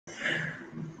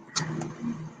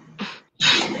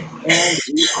And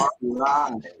we are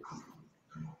live.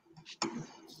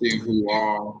 See who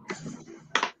all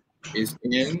is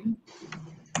in.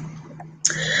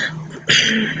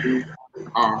 We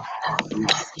are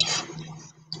live.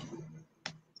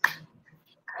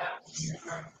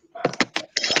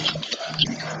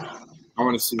 I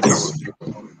want to see how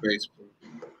we're on Facebook.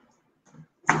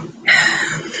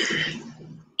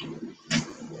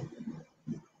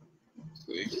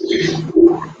 See.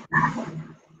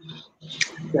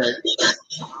 Okay.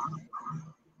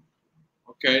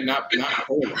 Okay, not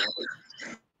hold on.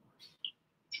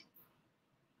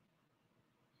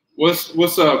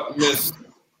 What's up, Miss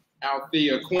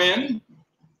Althea Quinn?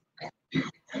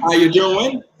 How you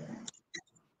doing?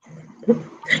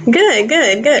 Good.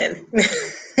 I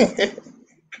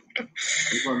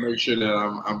just want to make sure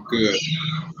that I'm good.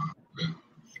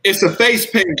 It's a face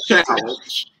paint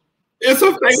challenge. It's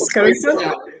a face paint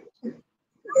challenge.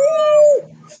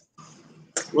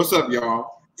 What's up,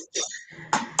 y'all?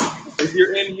 If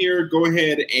you're in here, go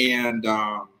ahead and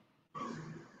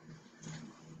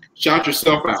shout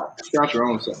yourself out. Shout your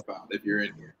own self out if you're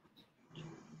in here.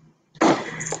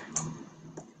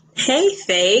 Hey,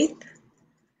 Faith.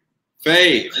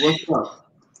 Faith, what's up?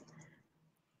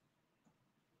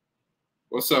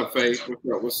 What's up, Faith?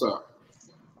 What's up?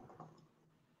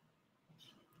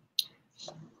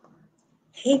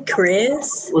 Hey,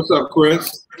 Chris. What's up,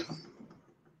 Chris?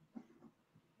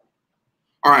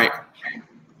 All right.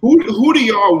 Who do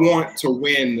y'all want to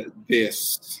win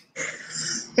this?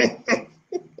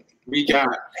 We got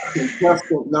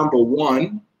contestant number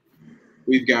 1.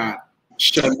 We've got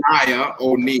Shania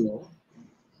O'Neal.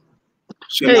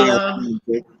 Shania,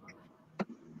 hey,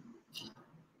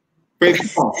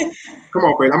 Faith, come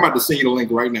on, Faith. I'm about to send you the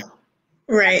link right now.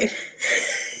 Right.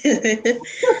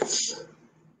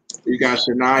 We got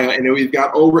Shania, and then we've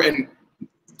got over in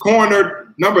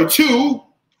corner number 2.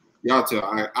 Y'all tell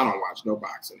I don't watch no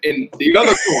boxing. In the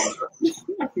other corner,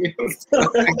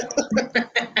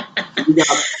 we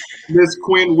got Miss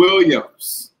Quinn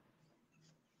Williams.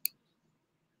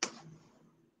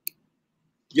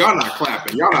 Y'all not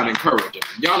clapping. Y'all not encouraging.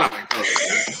 Y'all not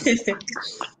encouraging.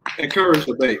 Encourage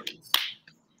the babies.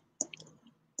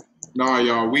 No,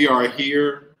 y'all, we are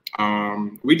here.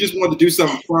 We just wanted to do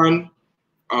something fun.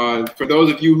 For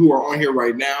those of you who are on here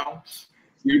right now,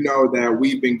 you know that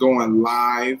we've been going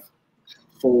live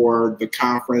for the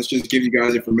conference. Just give you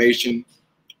guys information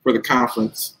for the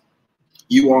conference.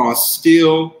 You all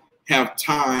still have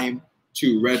time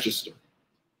to register.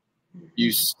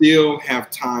 You still have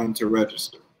time to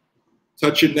register.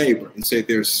 Touch your neighbor and say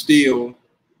there's still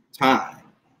time.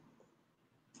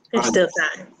 There's still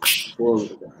time.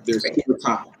 There's still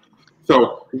time.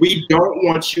 So we don't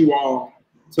want you all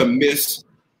to miss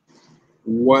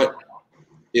what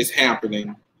is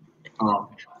happening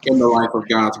in the life of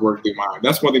God's work through mine.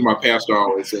 That's one thing my pastor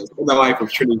always says. In the life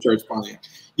of Trinity Church Pontiac,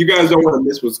 you guys don't want to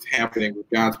miss what's happening with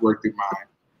God's work through mine.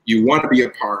 You want to be a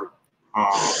part.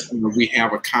 We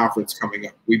have a conference coming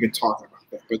up. We've been talking about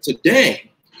that. But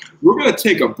today, we're going to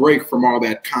take a break from all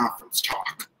that conference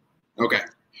talk. Okay.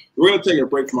 We're going to take a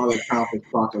break from all that conference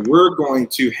talk, and we're going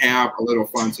to have a little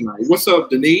fun tonight. What's up,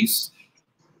 Denise?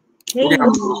 Hey. We're going to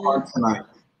have a little fun tonight.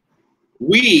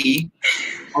 We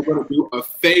are going to do a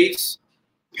face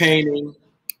painting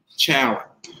challenge.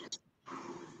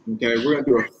 Okay, we're going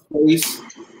to do a face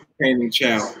painting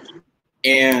challenge.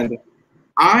 And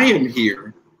I am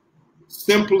here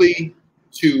simply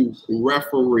to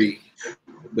referee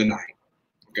the night.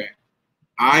 Okay,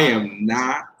 I am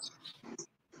not,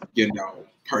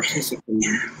 participating.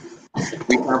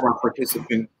 We have our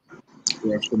participants,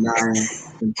 we have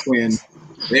Shania and Quinn.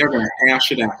 They are going to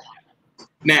hash it out.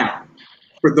 Now,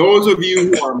 for those of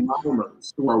you who are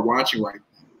mimers, who are watching right now,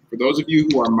 for those of you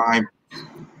who are mimers,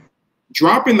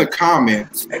 drop in the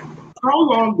comments, how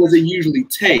long does it usually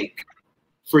take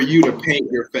for you to paint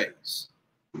your face?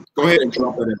 Go ahead and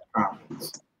drop that in the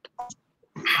comments.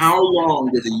 How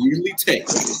long does it usually take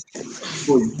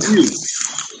for you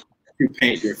to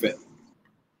paint your face?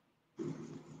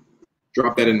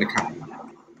 Drop that in the comments.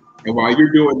 And while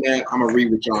you're doing that, I'm going to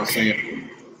read what y'all are saying.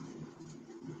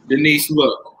 Denise,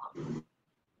 look.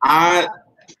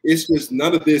 It's just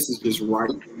none of this is just right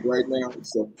now.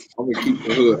 So I'm gonna keep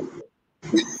the hood.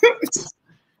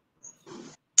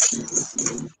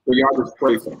 So y'all just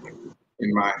pray for me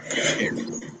in my area.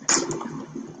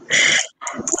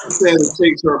 It says it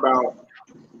takes her about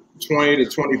 20 to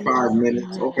 25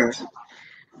 minutes. Okay.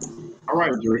 All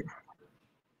right, Drake.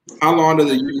 How long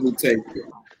does it usually take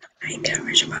you?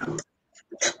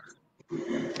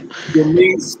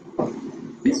 Denise,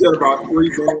 you said about 3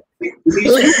 minutes. Denise,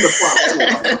 you in the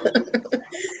prophetic.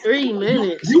 3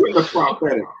 minutes. You in the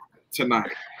prophetic.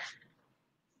 tonight.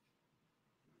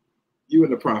 You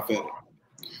and the prophetic.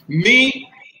 Me,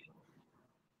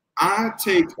 I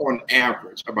take on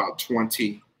average about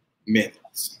 20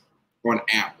 minutes. On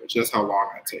average, that's how long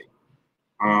I take.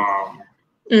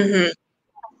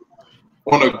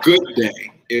 On a good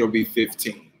day, it'll be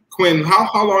 15. Quinn,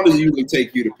 how long does it usually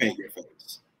take you to paint your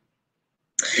face?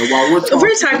 And while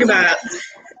we're talking about,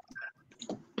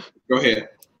 go ahead.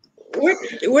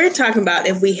 We're talking about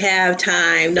if we have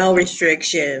time, no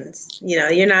restrictions. You know,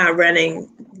 you're not running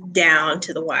down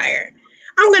to the wire.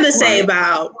 I'm gonna say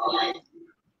about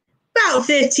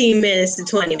 15 minutes to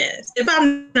 20 minutes. If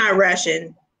I'm not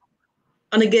rushing,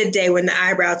 on a good day when the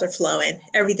eyebrows are flowing,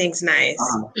 everything's nice.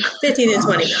 15 to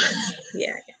 20 minutes.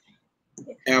 Yeah.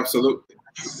 Absolutely.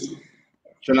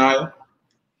 Shania?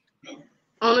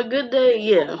 On a good day,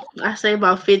 yeah. I say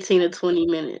about 15 to 20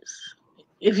 minutes.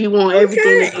 If you want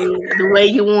everything to be the way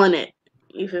you want it.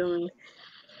 You feel me?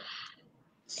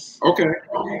 Okay.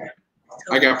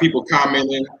 I got people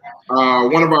commenting.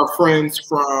 One of our friends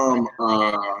from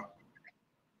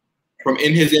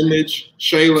In His Image,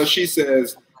 Shayla, she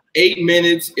says 8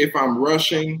 minutes if I'm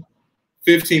rushing,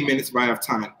 15 minutes if I have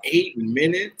time. 8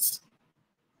 minutes?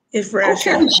 If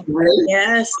rushing. Okay,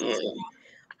 yes.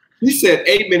 She said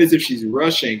 8 minutes if she's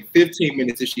rushing, 15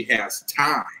 minutes if she has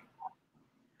time.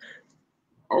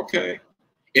 Okay.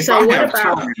 If I have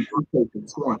time, I'm taking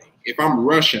 20. If I'm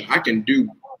rushing, I can do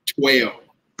 12,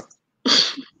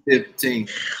 15.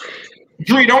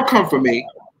 Dre, don't come for me.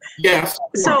 Yes.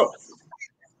 So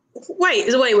wait.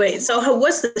 So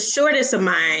what's the shortest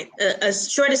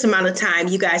amount of time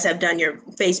you guys have done your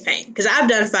face paint? Because I've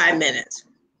done 5 minutes.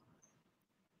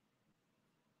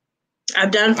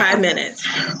 I've done 5 minutes.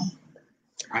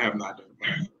 I have not done 5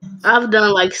 minutes. I've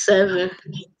done like 7.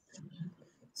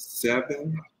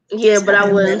 7? Yeah, but I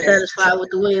wasn't satisfied with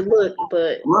the way it looked.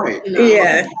 But right. You know,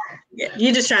 yeah.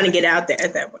 You're just trying to get out there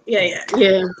at that point. Yeah.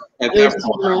 At that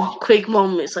point. Quick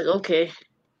moments, like okay.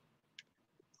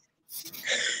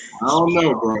 I don't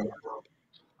know, bro.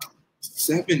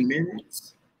 7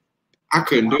 minutes? I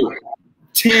couldn't do it.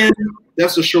 10,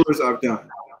 that's the shortest I've done.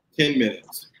 10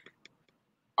 minutes.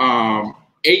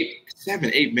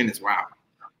 8 minutes, wow.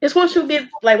 It's once you get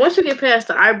past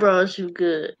the eyebrows, you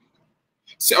good.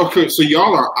 So, okay, so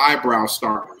y'all are eyebrow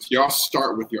starters. Y'all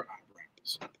start with your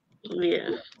eyebrows.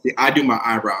 Yeah. See, I do my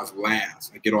eyebrows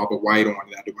last. I get all the white on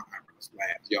and I do my eyebrows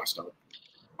last. Y'all start.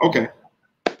 Okay.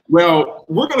 Well,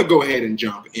 we're going to go ahead and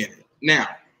jump in it. Now,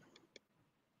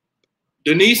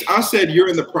 Denise, I said you're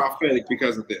in the prophetic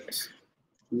because of this.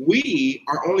 We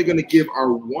are only going to give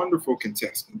our wonderful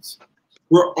contestants,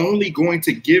 we're only going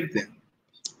to give them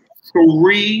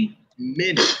 3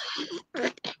 minutes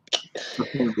to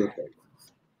paint their face.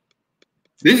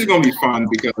 This is going to be fun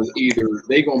because either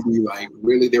they're going to be like,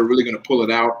 they're really going to pull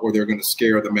it out, or they're going to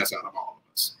scare the mess out of all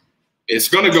of us. It's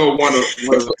going to go one of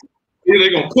either they're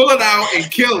going to pull it out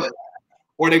and kill it,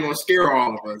 or they're going to scare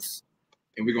all of us,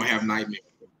 and we're going to have nightmares.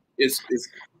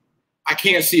 I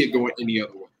can't see it going any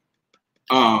other way.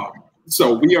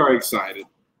 So we are excited,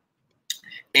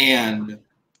 and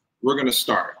we're going to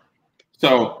start.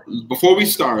 So before we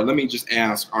start, let me just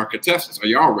ask our contestants, are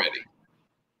y'all ready?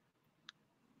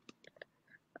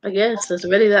 I guess as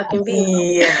ready as I can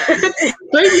be. Yeah. 3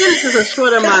 minutes is a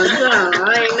short amount of time.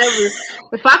 I ain't never.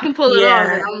 If I can pull it off,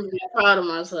 then I'm gonna be proud of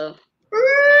myself.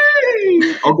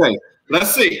 Okay,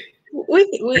 let's see. We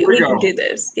can do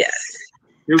this. Yes.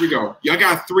 Here we go. Y'all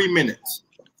got 3 minutes.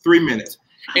 3 minutes.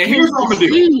 And here's what I'm gonna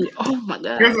do. Oh my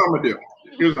god. Here's what I'm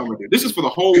gonna do. This is for the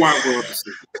whole wide world to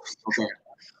see. Okay.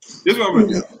 This is what I'm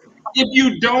gonna do. If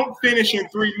you don't finish in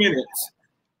 3 minutes,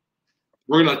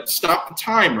 we're gonna stop the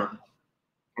timer.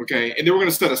 Okay, and then we're going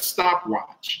to set a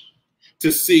stopwatch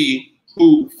to see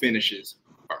who finishes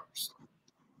first.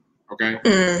 Okay?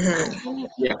 Mm-hmm.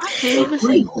 Yeah.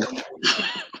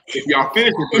 If y'all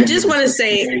finish it, and just want to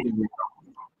say,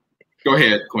 go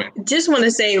ahead, Quinn. Just want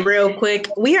to say real quick,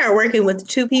 we are working with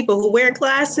 2 people who wear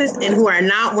glasses and who are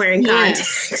not wearing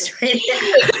contacts right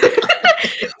now.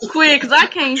 Quick, because I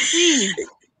can't see.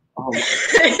 Oh.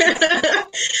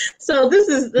 So this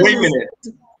is. Wait a minute.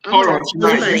 Hold on,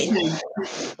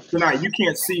 tonight you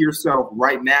can't see yourself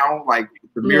right now, like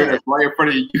the mirror that's right in front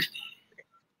of you.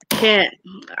 Can't.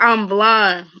 I'm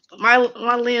blind. My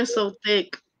lens so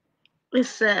thick. It's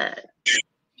sad.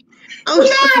 Oh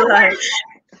no!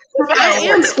 I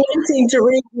am squinting to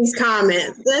read these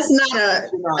comments. That's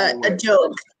not a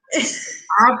joke.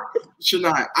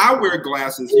 I wear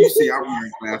glasses. You see, I wear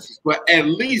glasses, but at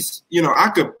least I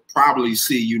could probably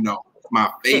see my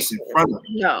face in front of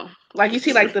me. No. Like you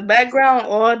see, like the background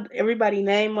or everybody's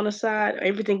name on the side,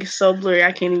 everything is so blurry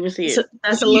I can't even see it. So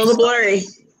that's a little blurry.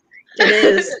 It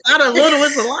is. Not a little,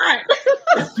 it's a lot.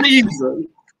 Jesus.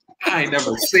 I ain't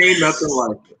never seen nothing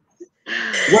like it.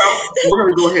 Well, we're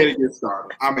gonna go ahead and get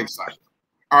started. I'm excited.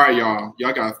 All right, y'all.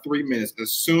 Y'all got 3 minutes.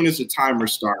 As soon as the timer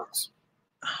starts,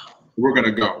 we're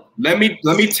gonna go. Let me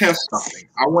test something.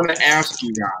 I want to ask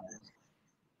you guys,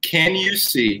 can you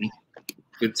see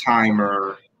the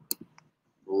timer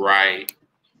right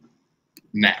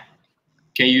now?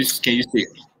 Can you see it?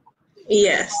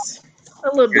 Yes.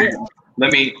 A little bit.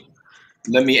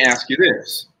 Let me ask you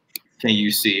this. Can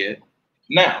you see it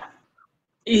now?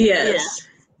 Yes.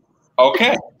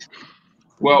 Okay.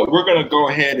 Well, we're going to go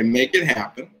ahead and make it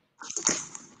happen.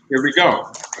 Here we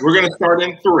go. We're going to start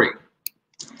in 3,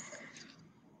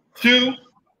 2,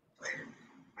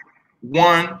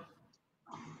 1,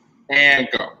 and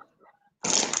go.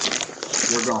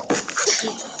 We're going.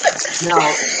 Now,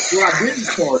 what I didn't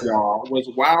tell y'all was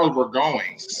while we're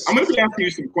going, I'm going to be asking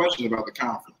you some questions about the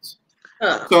conference.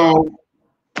 So,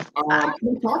 I'm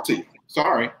going to talk to you.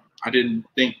 Sorry, I didn't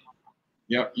think.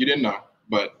 Yep, you didn't know,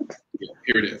 but yeah,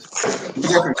 here it is. The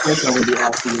second question I'm going to be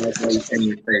asking you while you in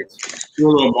your face. Do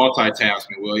a little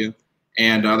multitasking, will you?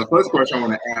 And the first question I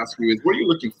want to ask you is, what are you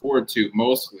looking forward to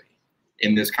mostly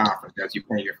in this conference as you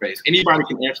paint your face? Anybody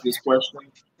can answer this question.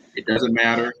 It doesn't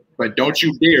matter, but don't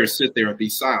you dare sit there and be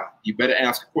silent. You better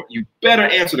answer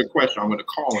the question I'm going to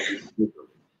call on you.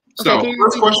 So, Okay,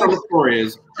 first question on the floor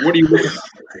is, what are you looking for?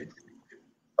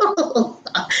 Oh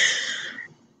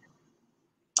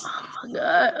my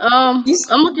God.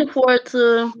 I'm looking forward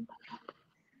to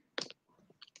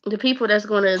the people that's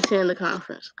going to attend the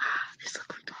conference.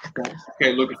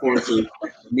 Okay, looking forward to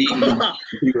meeting the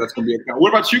people that's going to be at. What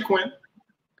about you, Quinn?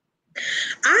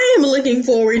 I am looking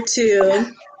forward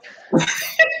to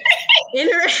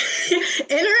interacting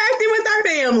with our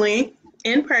family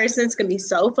in person. It's going to be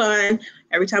so fun.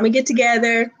 Every time we get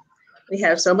together, we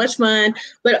have so much fun.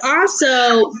 But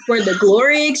also for the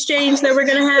glory exchange that we're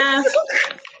going to have.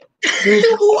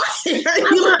 What?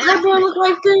 That boy look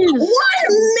like this. 1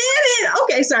 minute.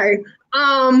 Okay, sorry.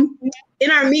 In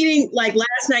our meeting, like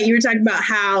last night, you were talking about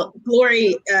how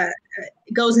glory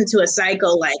goes into a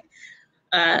cycle. Like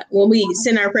when we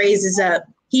send our praises up,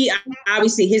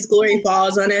 obviously his glory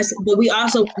falls on us, but we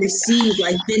also receive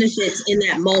like benefits in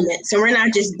that moment. So we're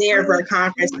not just there for a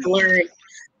conference to learn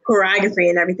choreography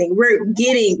and everything.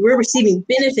 We're receiving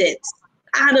benefits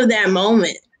out of that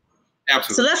moment.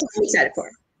 Absolutely. So that's what I'm excited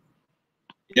for.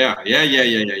 Yeah.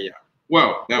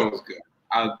 Well, that was good.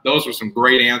 Those were some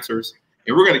great answers,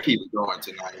 and we're going to keep it going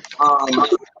tonight.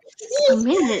 A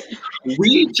minute.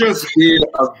 We just did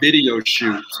a video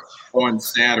shoot on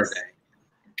Saturday.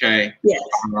 Okay. Yes.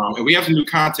 And we have some new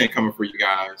content coming for you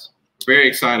guys. Very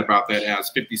excited about that as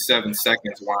 57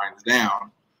 seconds winds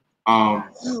down.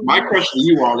 My question to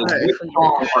you all is, what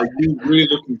song are you really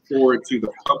looking forward to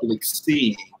the public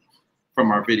seeing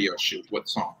from our video shoot? What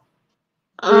song?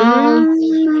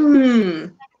 Probably.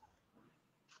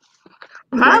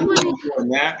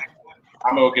 That,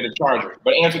 I'm gonna get a charger.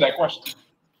 But answer that question.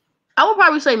 I would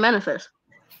probably say Manifest.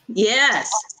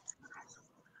 Yes.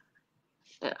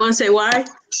 Yeah. Want to say why?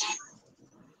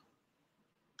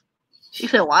 You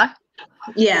said why?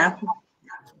 Yeah.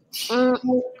 1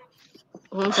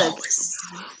 second.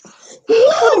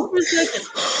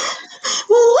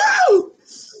 Woo!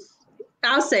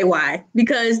 I'll say why.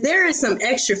 Because there is some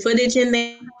extra footage in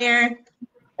there.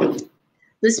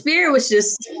 The spirit was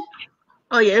just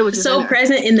it was so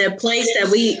present in the place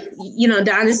that we,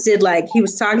 Donis did, like he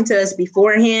was talking to us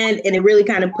beforehand, and it really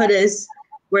kind of put us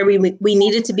where we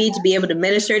needed to be able to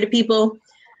minister to people.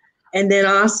 And then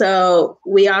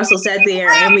we also sat there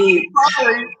and we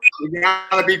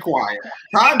gotta be quiet.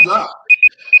 Time's up.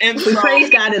 And we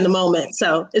praised God in the moment.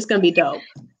 So it's gonna be dope.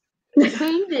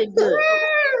 Queen did good.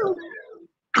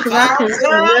 I couldn't see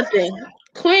nothing.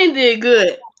 Queen did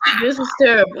good. This is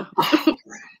terrible.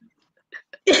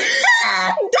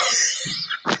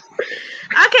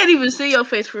 I can't even see your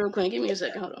face for real, Queen. Give me a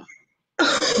second. Hold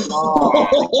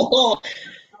on.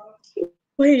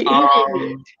 Wait.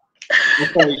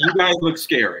 Okay, you guys look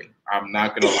scary. I'm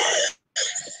not gonna lie.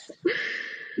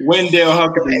 Wendell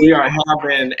Huckabee, we are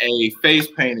having a face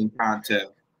painting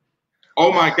contest.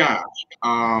 Oh my gosh.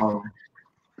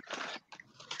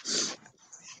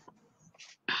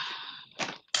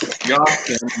 Y'all,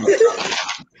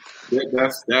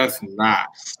 that's not.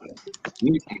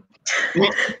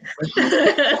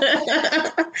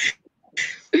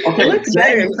 Okay, it looks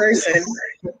better in person.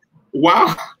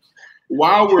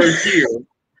 While we're here,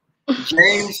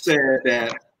 James said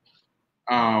that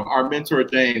our mentor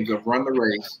James of Run the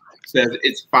Race says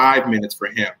it's 5 minutes for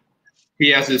him. He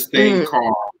has this thing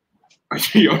called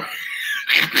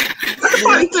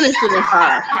probably finished it in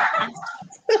 5.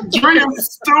 Drea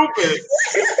is stupid.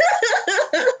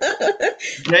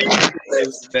 James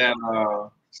says that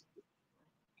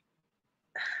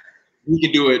he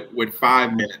can do it with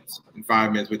 5 minutes. In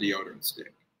 5 minutes with deodorant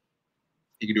stick.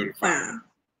 He can do it in 5 minutes.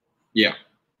 Yeah.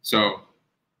 So,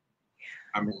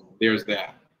 I mean, there's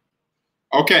that.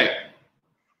 Okay.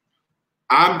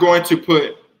 I'm going to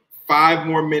put 5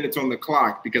 more minutes on the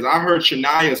clock because I heard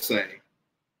Shania say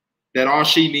that all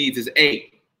she needs is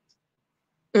 8.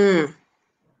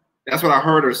 That's what I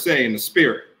heard her say in the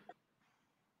spirit.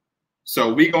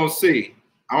 So we gonna see.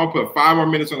 I'm gonna put 5 more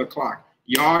minutes on the clock.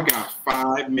 Y'all got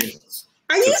 5 minutes.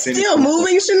 Are you still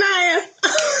moving, Shania? I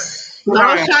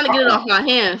was trying to get it off my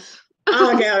hands.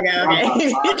 Okay.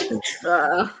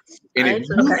 And if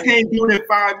you can't do it in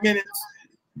 5 minutes,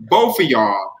 both of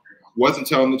y'all wasn't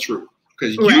telling the truth.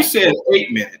 Because you said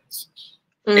 8 minutes.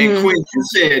 And Quinn, you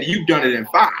said you've done it in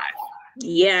 5.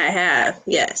 Yeah, I have.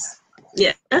 Yes.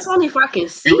 Yeah. That's only if I can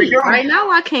see. Right now,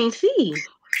 I can't see.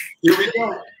 Here we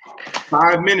go.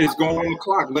 5 minutes going on the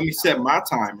clock. Let me set my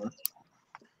timer.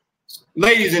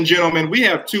 Ladies and gentlemen, we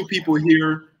have 2 people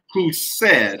here who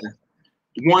said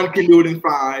one can do it in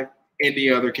 5 and the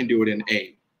other can do it in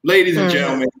 8. Ladies and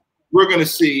gentlemen, we're going to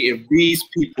see if these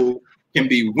people can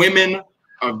be women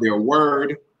of their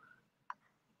word.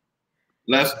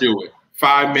 Let's do it.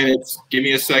 5 minutes. Give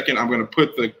me a second. I'm going to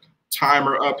put the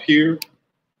timer up here.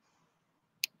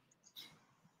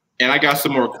 And I got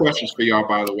some more questions for y'all,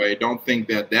 by the way. Don't think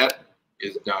that that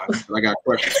is done. I got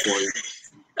questions for you.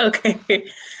 Okay. Here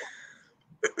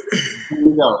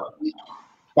we go.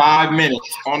 5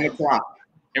 minutes on the clock.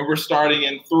 And we're starting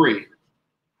in 3,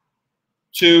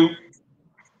 2,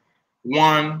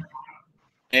 1,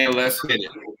 and let's hit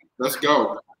it. Let's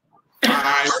go.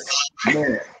 5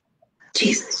 minutes.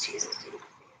 Jesus.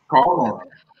 Call on.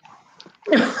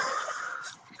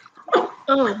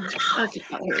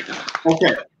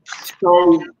 Okay.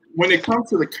 So when it comes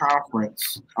to the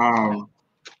conference,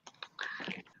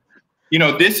 you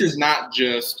know, this is not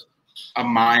just a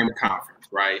mime conference,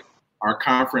 right? Our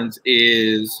conference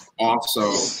is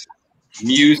also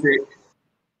music.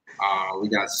 We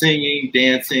got singing,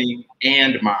 dancing,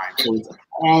 and mime. So it's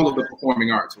all of the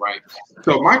performing arts, right?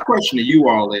 So my question to you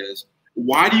all is,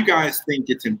 why do you guys think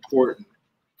it's important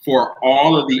for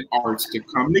all of the arts to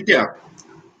come together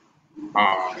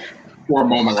for a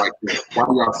moment like this? Why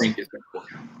do y'all think it's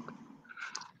important?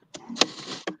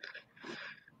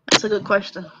 That's a good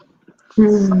question.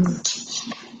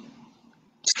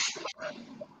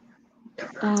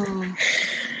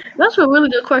 That's a really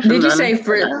good question. Did you say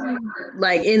for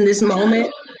like in this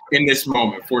moment? In this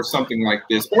moment, for something like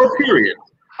this, or period.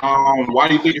 Why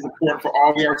do you think it's important for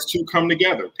all the arts to come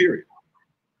together? Period.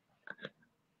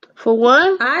 For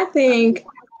one, I think.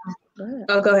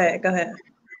 Oh, go ahead.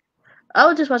 I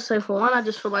was just about to say, for one, I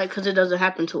just feel like because it doesn't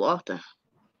happen too often.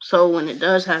 So when it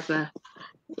does happen,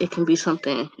 it can be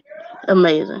something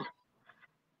amazing.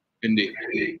 Indeed.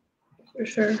 For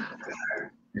sure.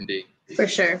 Indeed. For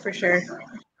sure.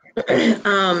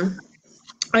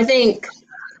 I think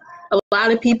a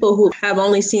lot of people who have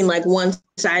only seen like one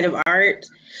side of art,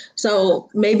 so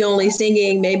maybe only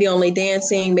singing, maybe only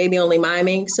dancing, maybe only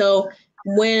miming. So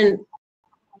when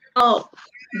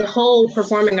the whole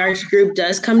performing arts group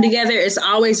does come together, it's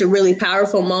always a really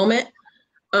powerful moment,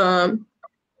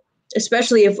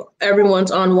 especially if everyone's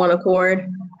on one accord.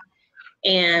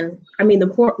 And I mean,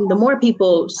 the more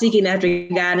people seeking after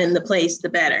God in the place, the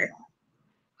better.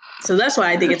 So that's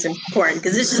why I think it's important,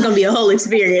 because this is going to be a whole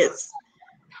experience.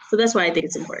 So that's why I think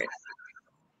it's important.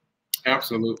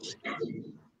 Absolutely.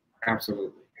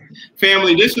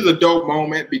 Family, this is a dope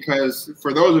moment because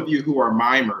for those of you who are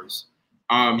mimers,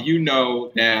 you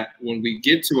know that when we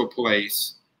get to a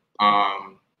place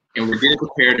and we're getting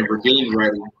prepared and we're getting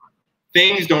ready,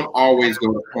 things don't always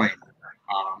go to plan.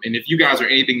 And if you guys are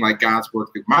anything like God's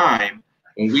Work Through Mime,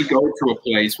 when we go to a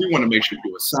place, we want to make sure to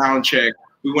do a sound check.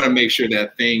 We want to make sure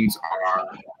that things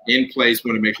are in place. We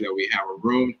want to make sure that we have a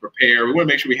room prepared. We want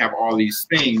to make sure we have all these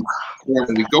things where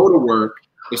when we go to work,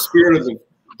 the Spirit of the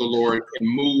Lord can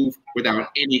move without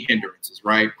any hindrances,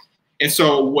 right? And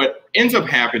so what ends up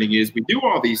happening is we do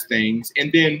all these things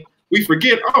and then we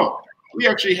forget, oh, we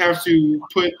actually have to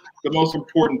put the most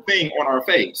important thing on our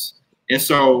face. And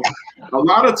so a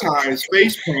lot of times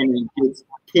face painting gets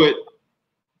put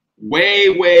way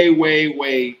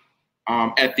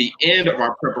at the end of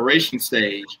our preparation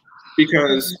stage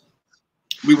because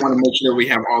we want to make sure that we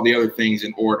have all the other things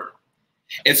in order.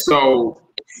 And so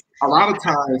a lot of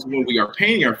times when we are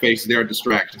painting our faces, there are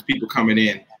distractions. People coming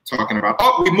in talking about,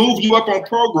 oh, we moved you up on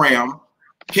program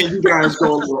Can you guys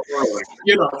go a little early?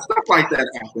 You know, stuff like that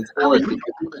happens. Or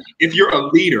if you're a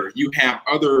leader, you have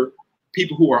other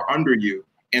people who are under you,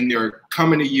 and they're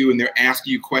coming to you and they're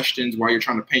asking you questions while you're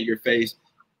trying to paint your face.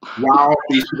 While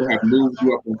these people have moved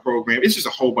you up in the program, it's just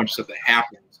a whole bunch of stuff that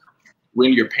happens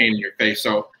when you're painting your face.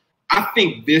 So I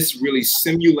think this really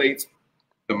simulates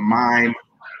the mime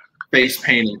face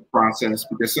painting process,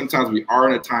 because sometimes we are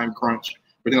in a time crunch,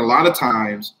 but then a lot of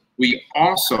times we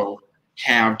also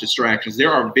have distractions.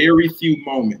 There are very few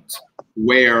moments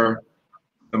where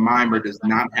the mimer does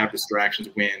not have distractions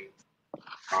when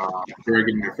they're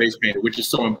getting their face painted, which is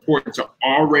so important to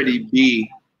already be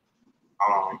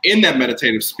in that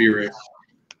meditative spirit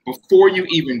before you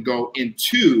even go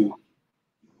into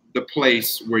the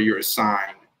place where you're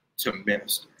assigned to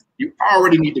minister. You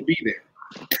already need to be there.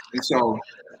 And so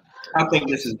I think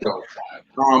this is dope.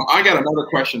 I got another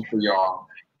question for y'all.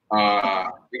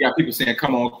 We got people saying,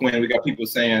 come on, Quinn. We got people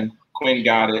saying, Quinn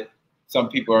got it. Some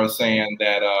people are saying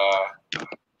that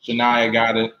Shania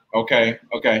got it. Okay.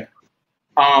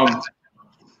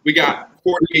 We got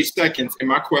 48 seconds, and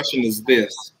my question is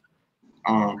this.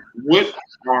 What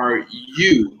are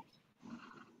you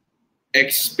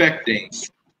expecting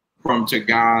from To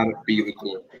God Be the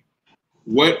Glory?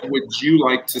 What would you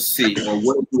like to see, or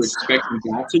what are you expecting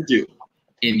God to do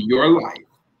in your life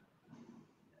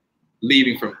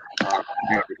leading from God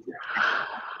Be the Glory?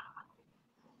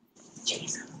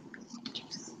 Jesus.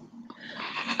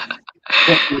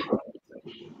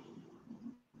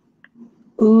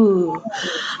 Ooh,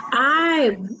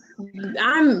 I'm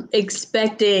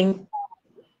expecting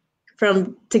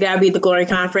from To God Be the Glory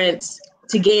conference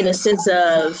to gain a sense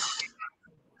of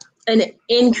an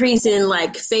increase in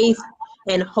like faith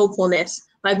and hopefulness.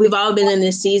 Like we've all been in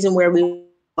this season where we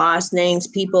lost names,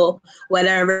 people,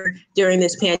 whatever during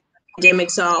this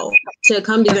pandemic. So to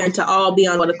come together and to all be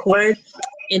on one accord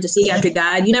and to seek after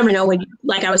God, you never know when,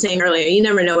 like I was saying earlier, you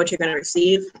never know what you're going to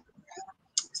receive.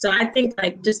 So I think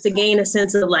like just to gain a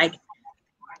sense of like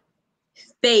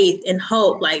faith and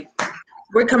hope, like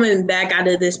we're coming back out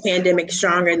of this pandemic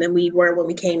stronger than we were when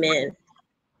we came in,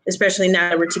 especially now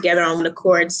that we're together on one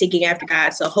accord, seeking after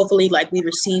God. So hopefully like we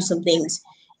receive some things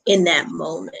in that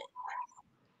moment.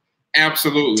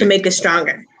 Absolutely. To make us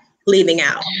stronger, leaving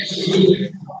out. Yeah.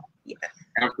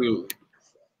 Absolutely.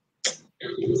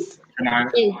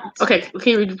 Okay,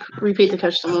 can you repeat the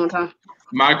question one more time?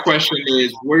 My question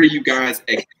is, what are you guys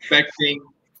expecting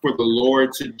for the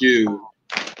Lord to do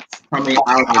coming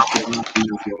out of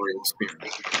the glory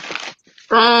experience?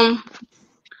 I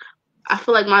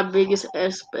feel like my biggest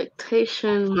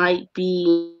expectation might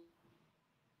be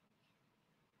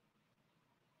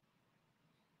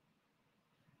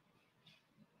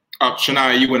Oh,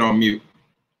 Shania, you went on mute.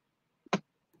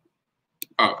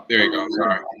 Oh, there you go.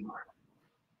 Sorry.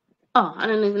 Oh, I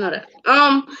didn't even know that.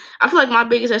 I feel like my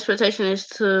biggest expectation is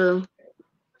for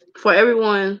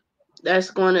everyone that's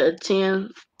going to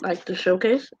attend like the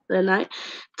showcase that night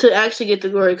to actually get the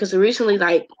glory, because recently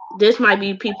like this might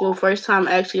be people first time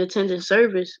actually attending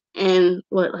service, and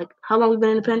how long we been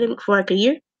in the pandemic for, like a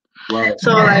year, right?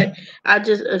 So like I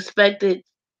just expect it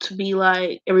to be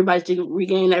like everybody's to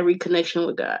regain that reconnection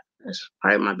with God. That's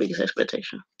probably my biggest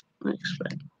expectation.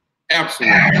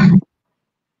 Absolutely.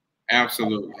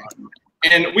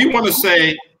 And we want to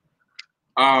say,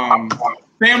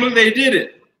 family, they did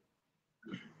it.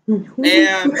 And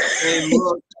they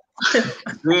look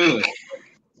good.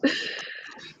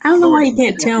 I don't know why you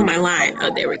can't tell my line.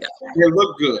 Oh, there we go. They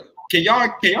look good. Can y'all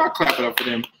clap it up for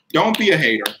them? Don't be a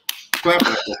hater. Clap it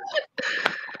up for them.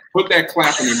 Put that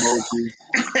clapping emoji.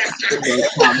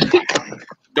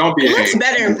 Don't be a hater. It looks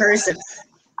better in person.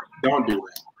 Don't do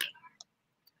that.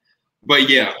 But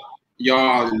yeah,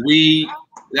 y'all,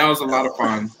 that was a lot of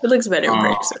fun. It looks better in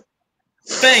person.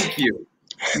 Thank you,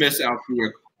 Miss Althea.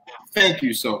 Thank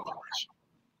you so much.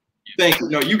 Thank you.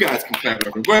 No, you guys can clap it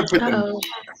up. Go ahead and put them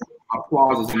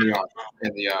applauses in the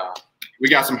we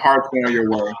got some hearts going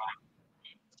your way.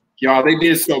 Y'all, they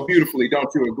did so beautifully, don't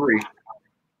you agree?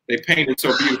 They painted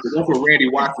so beautifully. That's what Randy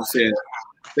Watson said.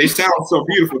 They sound so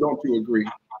beautiful, don't you agree?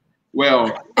 Well,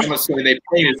 I'm gonna say they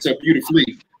painted so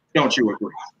beautifully, don't you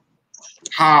agree?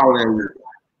 Hallelujah.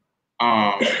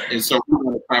 And so we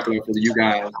want to clap it up for you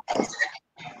guys.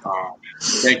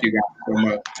 Thank you guys so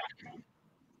much.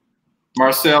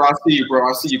 Marcel, I see you, bro.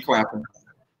 I see you clapping.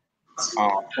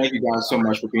 Thank you guys so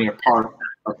much for being a part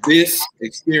of this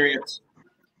experience.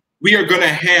 We are going to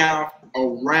have a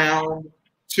round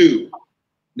 2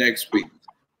 next week.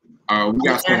 We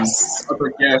got some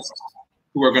other guests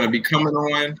who are going to be coming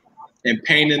on and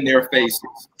painting their faces.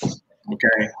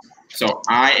 Okay, so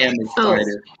I am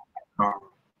excited.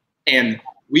 And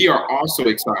we are also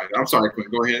excited. I'm sorry, Quinn.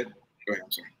 Go ahead. Go ahead.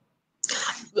 I'm sorry.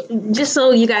 Just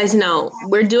so you guys know,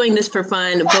 we're doing this for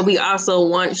fun, but we also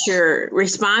want your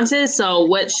responses. So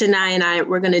what Shania and I,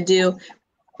 we're going to do,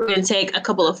 we're going to take a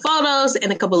couple of photos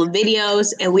and a couple of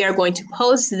videos, and we are going to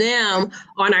post them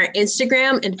on our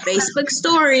Instagram and Facebook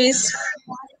stories.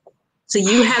 So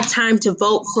you have time to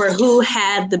vote for who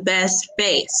had the best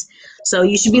face. So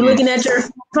you should be looking at your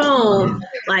phone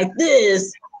like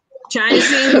this, trying to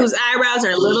see whose eyebrows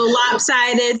are a little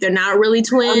lopsided. They're not really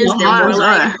twins. They're more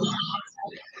like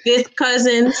fifth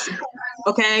cousins.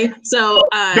 Okay, so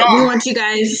we want you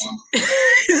guys,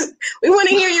 we want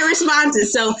to hear your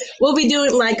responses. So we'll be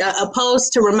doing like a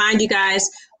post to remind you guys,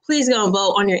 please go and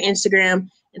vote on your Instagram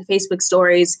and Facebook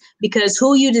stories, because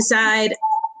who you decide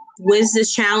wins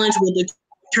this challenge will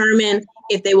determine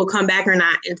if they will come back or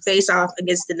not and face off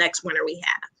against the next winner we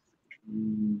have.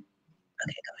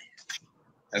 Okay, go ahead.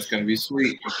 That's going to be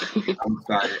sweet. I'm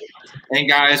excited. And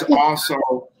guys, also,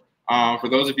 for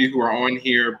those of you who are on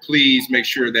here, please make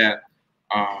sure that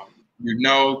you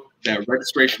know that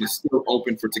registration is still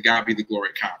open for To God Be the Glory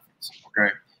Conference,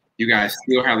 okay? You guys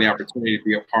still have the opportunity to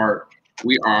be a part.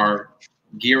 We are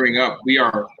gearing up. We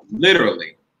are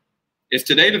literally, is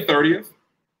today the 30th?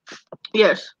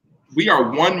 Yes. We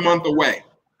are 1 month away.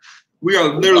 We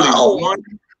are literally 1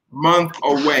 month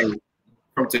away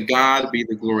from To God Be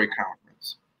the Glory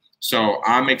Conference. So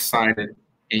I'm excited,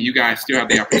 and you guys still have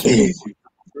the opportunity.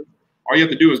 All you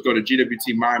have to do is go to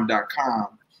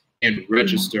gwtmime.com and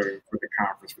register for the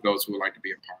conference for those who would like to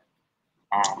be a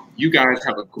part. You guys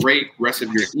have a great rest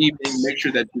of your evening. Make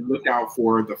sure that you look out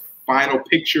for the final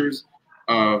pictures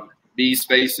of these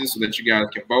faces so that you guys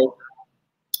can vote.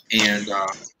 And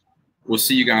we'll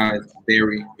see you guys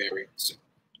very, very soon.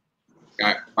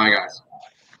 Bye, guys.